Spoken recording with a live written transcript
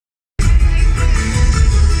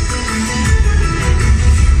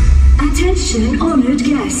Attention, honoured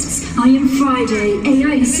guests. I am Friday,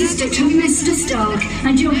 AI assistant to Mr. Stark,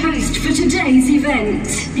 and your host for today's event.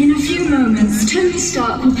 In a few moments, Tony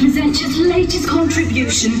Stark will present his latest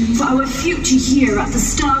contribution for our future here at the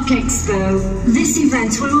Stark Expo. This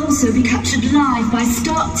event will also be captured live by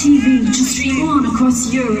Stark TV to stream on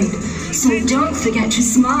across Europe. So don't forget to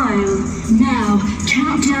smile. Now,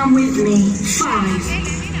 count down with me. 5,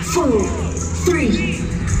 4, 3,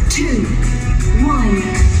 2,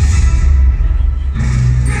 1.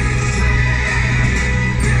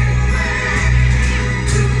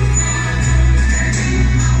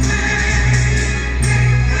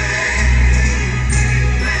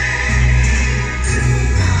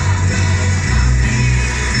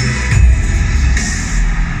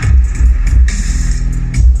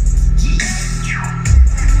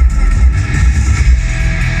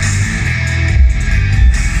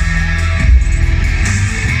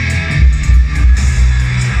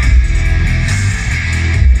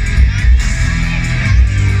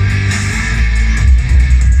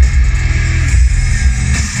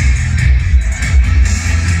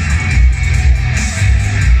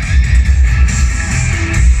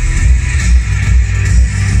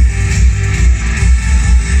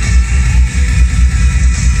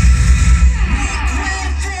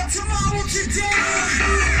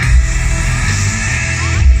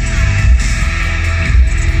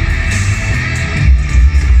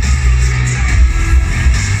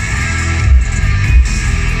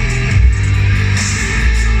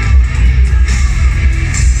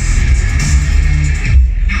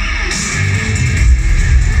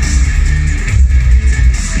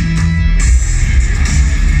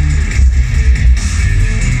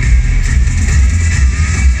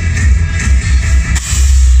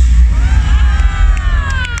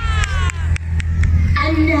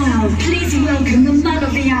 Please welcome the man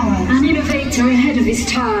of the hour, an innovator ahead of his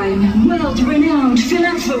time, world-renowned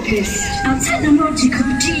philanthropist, a technological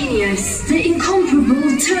genius, the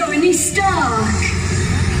incomparable Tony Stark.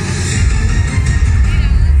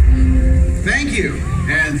 Thank you,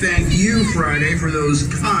 and thank you, Friday, for those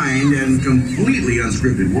kind and completely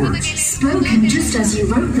unscripted words. Spoken just as you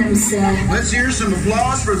wrote them, sir. Let's hear some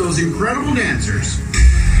applause for those incredible dancers.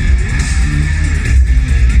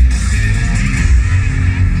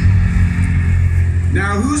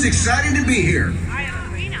 Now, who's excited to be here?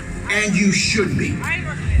 And you should be.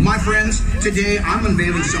 My friends, today I'm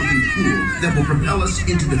unveiling something cool that will propel us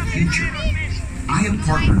into the future. I have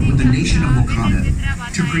partnered with the nation of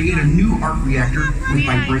Wakanda to create a new arc reactor with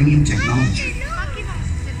vibranium technology.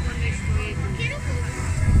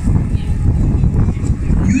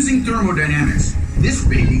 Using thermodynamics, this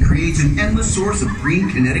baby creates an endless source of green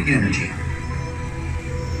kinetic energy.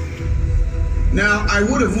 Now, I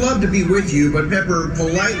would have loved to be with you, but Pepper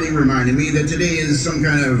politely reminded me that today is some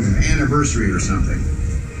kind of anniversary or something.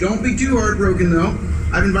 Don't be too heartbroken, though.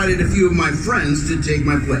 I've invited a few of my friends to take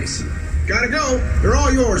my place. Gotta go. They're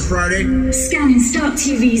all yours, Friday. Scanning Stark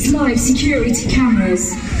TV's live security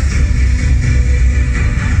cameras.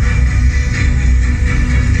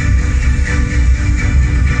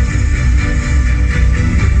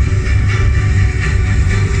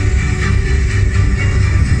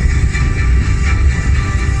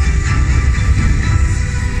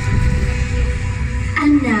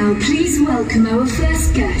 Please welcome our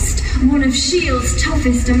first guest, one of S.H.I.E.L.D's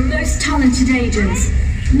toughest and most talented agents,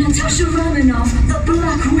 Natasha Romanoff, the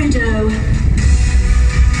Black Widow.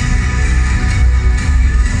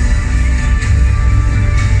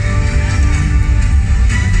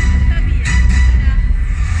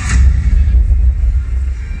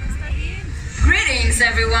 Greetings,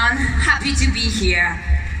 everyone. Happy to be here.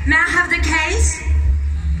 May I have the case?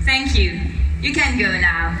 Thank you. You can go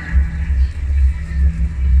now.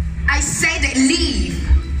 I say that leave.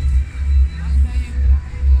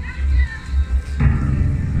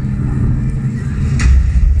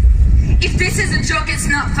 If this is a joke, it's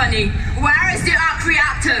not funny. Where is the arc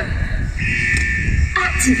reactor?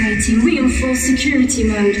 Activating reinforced security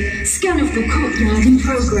mode. Scan of the courtyard in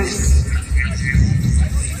progress.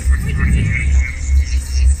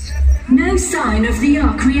 No sign of the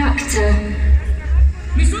arc reactor.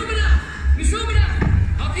 Miss Umina,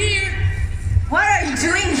 up here. What are you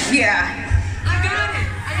doing here? I got it.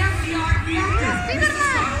 I have the arc reactor. Mr.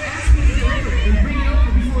 Stark asked me to deliver it and bring it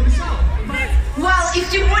over before the show. But well,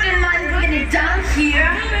 if you wouldn't mind bringing it down here.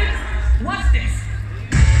 what's this?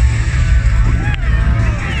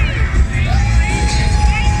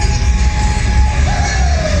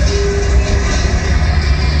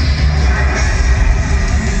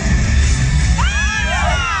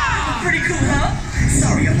 Pretty cool, huh?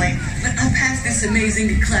 Sorry I'm late, but I passed this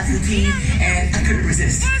amazing class routine and I couldn't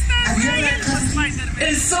resist. I Have you ever had custard? It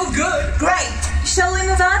is so good. Great. Shall we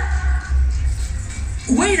move on?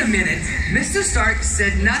 Wait a minute. Mr. Stark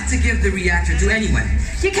said not to give the reactor to anyone.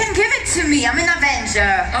 You can give it to me. I'm an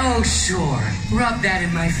Avenger. Oh, sure. Rub that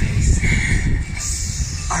in my face.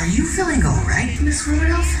 Are you feeling all right, Miss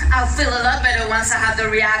Romanoff? I'll feel a lot better once I have the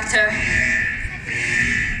reactor.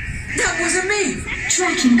 That wasn't me.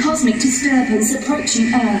 Tracking cosmic disturbance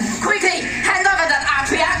approaching Earth. Quickly, hand over that arc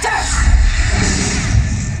reactor.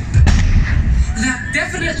 That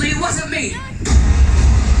definitely wasn't me.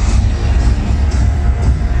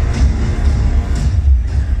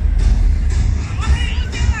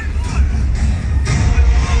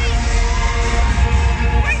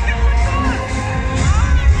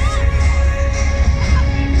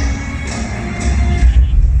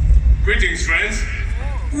 Greetings, friends.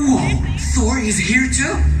 Whoa, Thor is here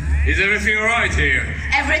too? Is everything alright here?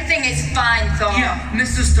 Everything is fine, Thor. Yeah,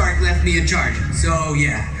 Mr. Stark left me in charge, so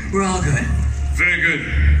yeah, we're all good. Very good.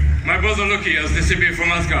 My brother Loki has disappeared from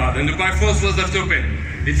Asgard, and the Bifrost was left open.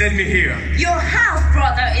 It led me here. Your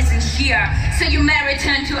half-brother isn't here, so you may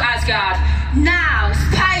return to Asgard. Now,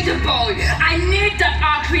 Spider-Boy, I need that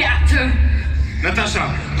arc reactor. Natasha,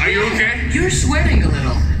 are you okay? You're sweating a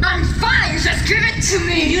little. I'm fine, just give it to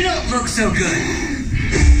me. You don't look so good.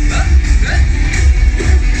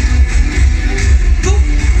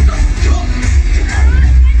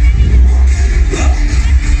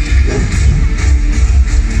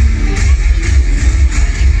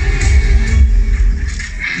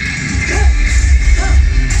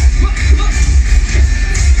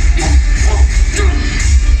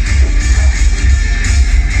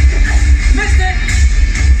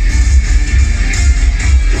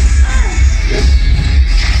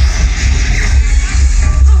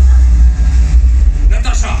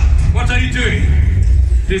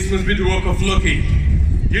 This must be the work of Loki.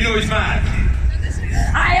 You know he's mad.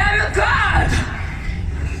 I am a god!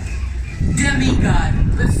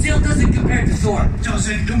 Demigod, but still doesn't compare to Thor.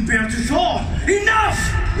 Doesn't compare to Thor. Enough!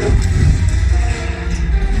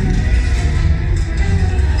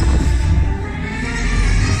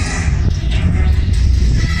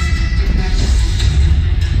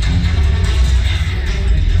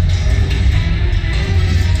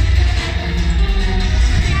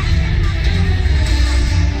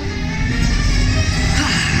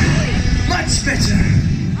 Better.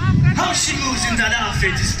 How she moves in that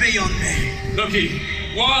outfit is beyond me. Loki,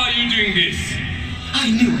 why are you doing this?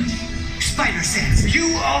 I knew it. Spider sense.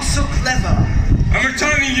 You are so clever. I'm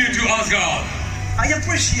returning you to Asgard. I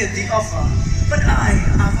appreciate the offer, but I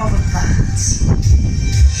have other plans.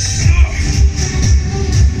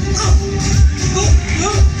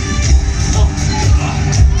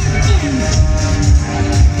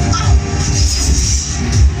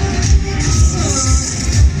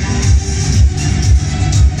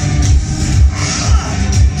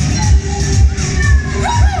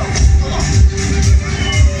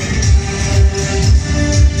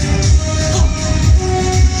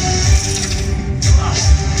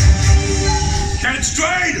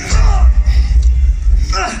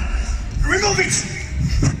 Remove it!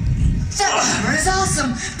 That hammer is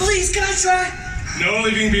awesome! Please, can I try? No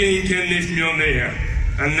living being can lift Mjolnir,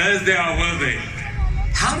 unless they are worthy.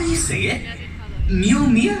 How do you say it?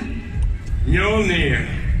 Mjolnir? Mjolnir.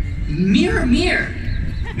 Mir.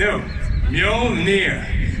 No, Mjolnir.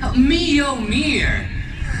 Mjolnir.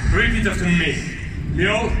 Repeat after me.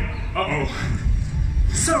 Uh-oh.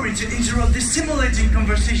 Sorry to interrupt this stimulating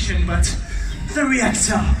conversation, but the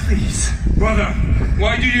reactor, please. Brother,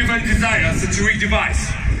 why do you even desire such a weak device?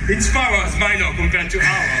 It's far as minor compared to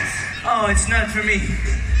ours. Oh, it's not for me.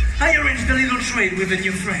 I arranged a little trade with a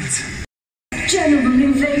new friend. General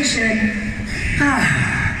invasion.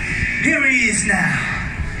 Here he is now.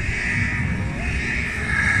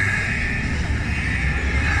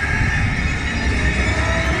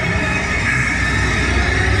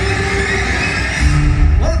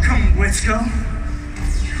 Welcome, Wesco.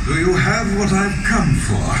 Do you have what I've come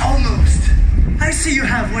for? Almost. I see you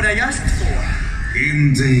have what I asked for.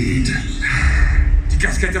 Indeed. The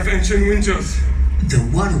casket of ancient winters. The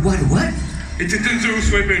what? It's a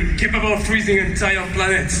dangerous weapon capable of freezing entire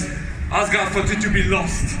planets. Asgard thought it to be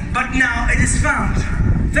lost. But now it is found.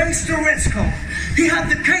 Thanks to Red Skull, he had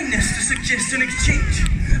the kindness to suggest an exchange.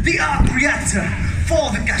 The arc reactor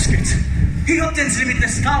for the casket. He obtains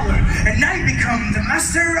limitless power, and I become the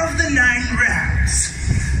master of the 9 realms.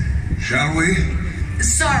 Shall we?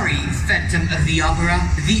 Sorry, Phantom of the Opera.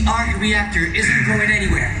 The arc reactor isn't going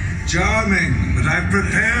anywhere. Charming, but I've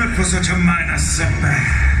prepared for such a minor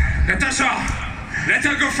setback. Natasha, let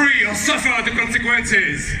her go free or suffer the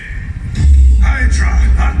consequences. Hydra,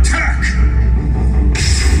 attack!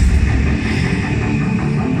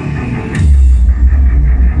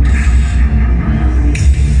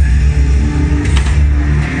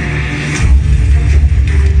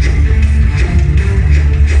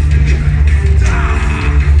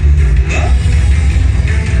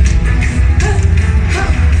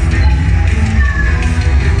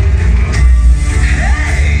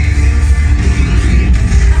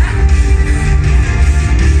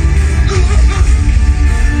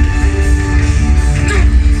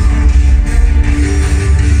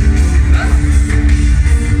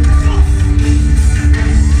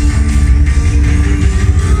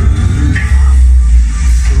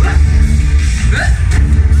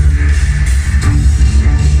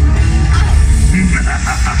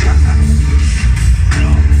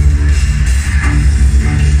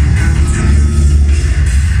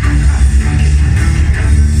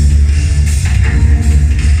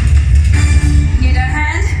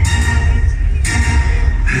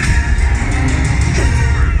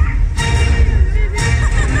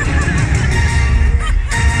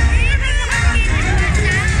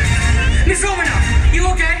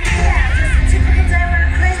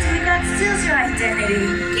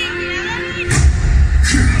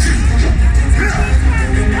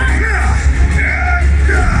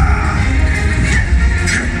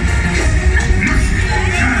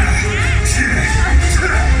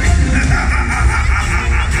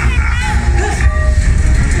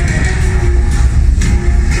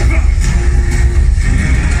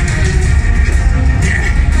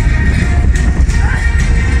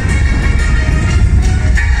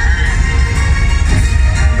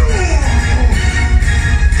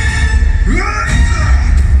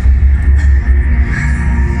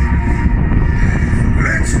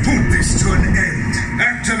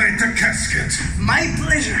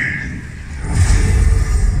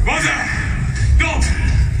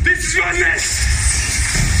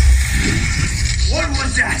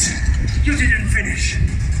 You didn't finish.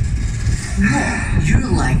 You're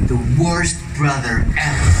like the worst brother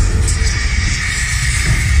ever.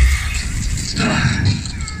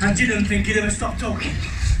 I didn't think you'd ever stop talking.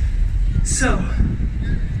 So,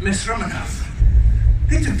 Miss Romanoff,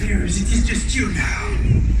 it appears it is just you now.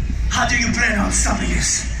 How do you plan on stopping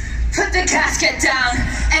this? Put the casket down,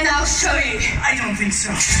 and I'll show you. I don't think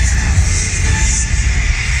so.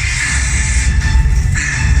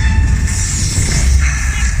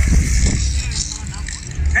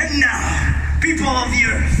 And now, people of the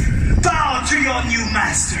Earth, bow to your new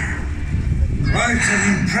master. Quite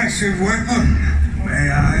an impressive weapon. May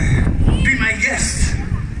I? Be my guest.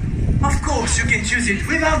 Of course, you can choose it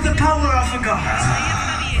without the power of a god.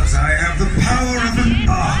 But I have the power of an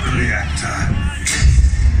arc reactor.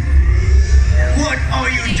 What are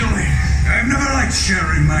you doing? I've never liked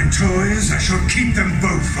sharing my toys. I shall keep them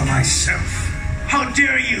both for myself. How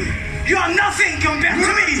dare you? You are nothing compared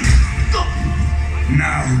to me!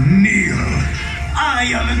 Now kneel. I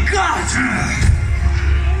am a god!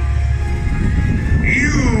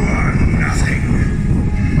 You are nothing.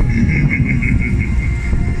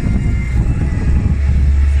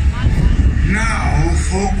 Now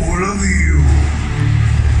for all of you.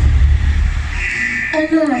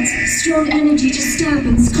 Alert! Strong energy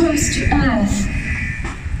disturbance close to Earth.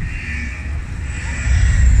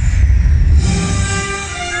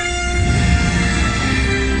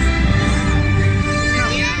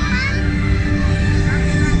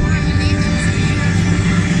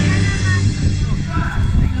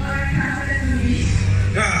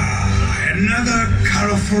 Another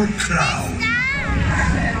colorful cloud.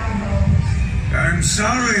 I'm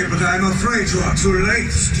sorry, but I'm afraid you are too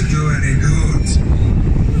late to do any good.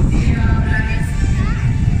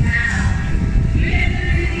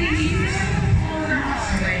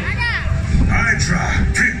 Hydra,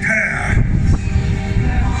 prepare.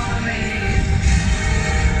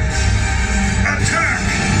 Attack!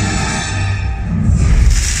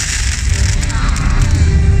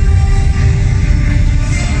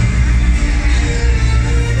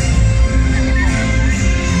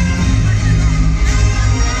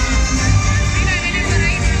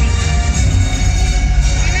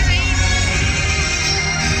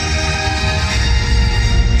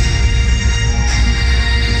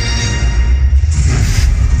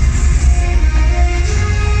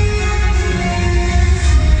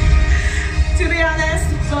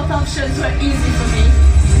 Options were easy for me.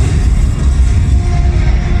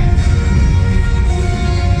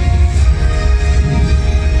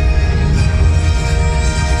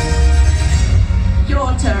 Your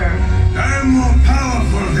turn. I'm more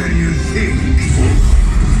powerful than you think.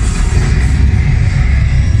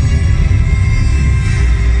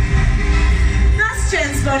 Last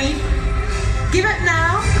chance, buddy. Give it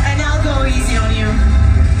now, and I'll go easy on you.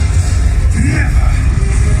 Never.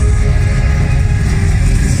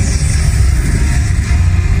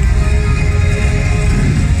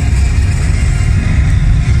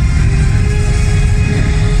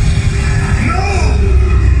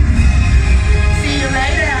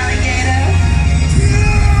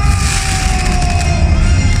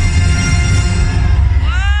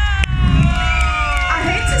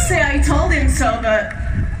 But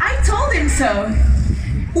I told him so.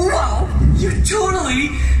 Wow, you totally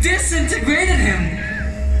disintegrated him.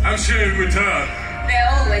 I'm sure he'll return. They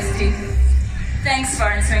always do. Thanks for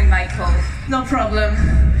answering my call. No problem.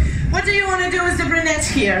 What do you want to do with the brunette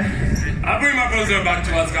here? I'll bring my brother back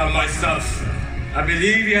to Asgard myself. I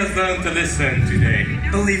believe he has learned to listen today.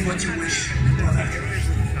 Believe what you wish, brother.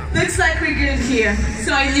 Looks like we're good here,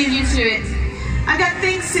 so I leave you to it. I got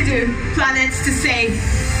things to do, planets to save.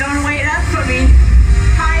 Don't wait up for me.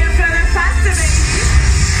 Higher, further, faster, baby.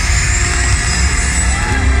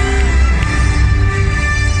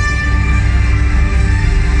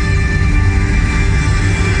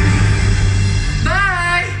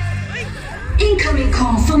 Bye! Incoming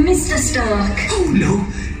call from Mr. Stark. Oh no,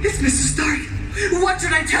 it's Mr. Stark. What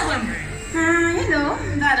should I tell him? You know,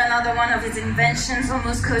 that another one of his inventions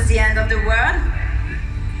almost caused the end of the world.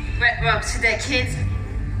 Great work today, kids.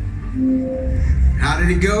 How did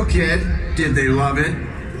it go, kid? Did they love it?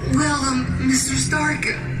 Well, Mr. Stark,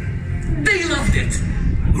 they loved it.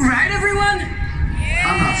 Right, everyone?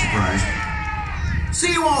 I'm not surprised.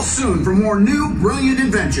 See you all soon for more new, brilliant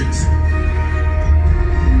inventions.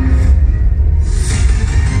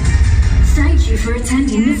 Thank you for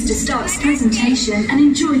attending Mr. Stark's presentation and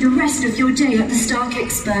enjoy the rest of your day at the Stark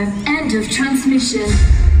Expo. End of transmission.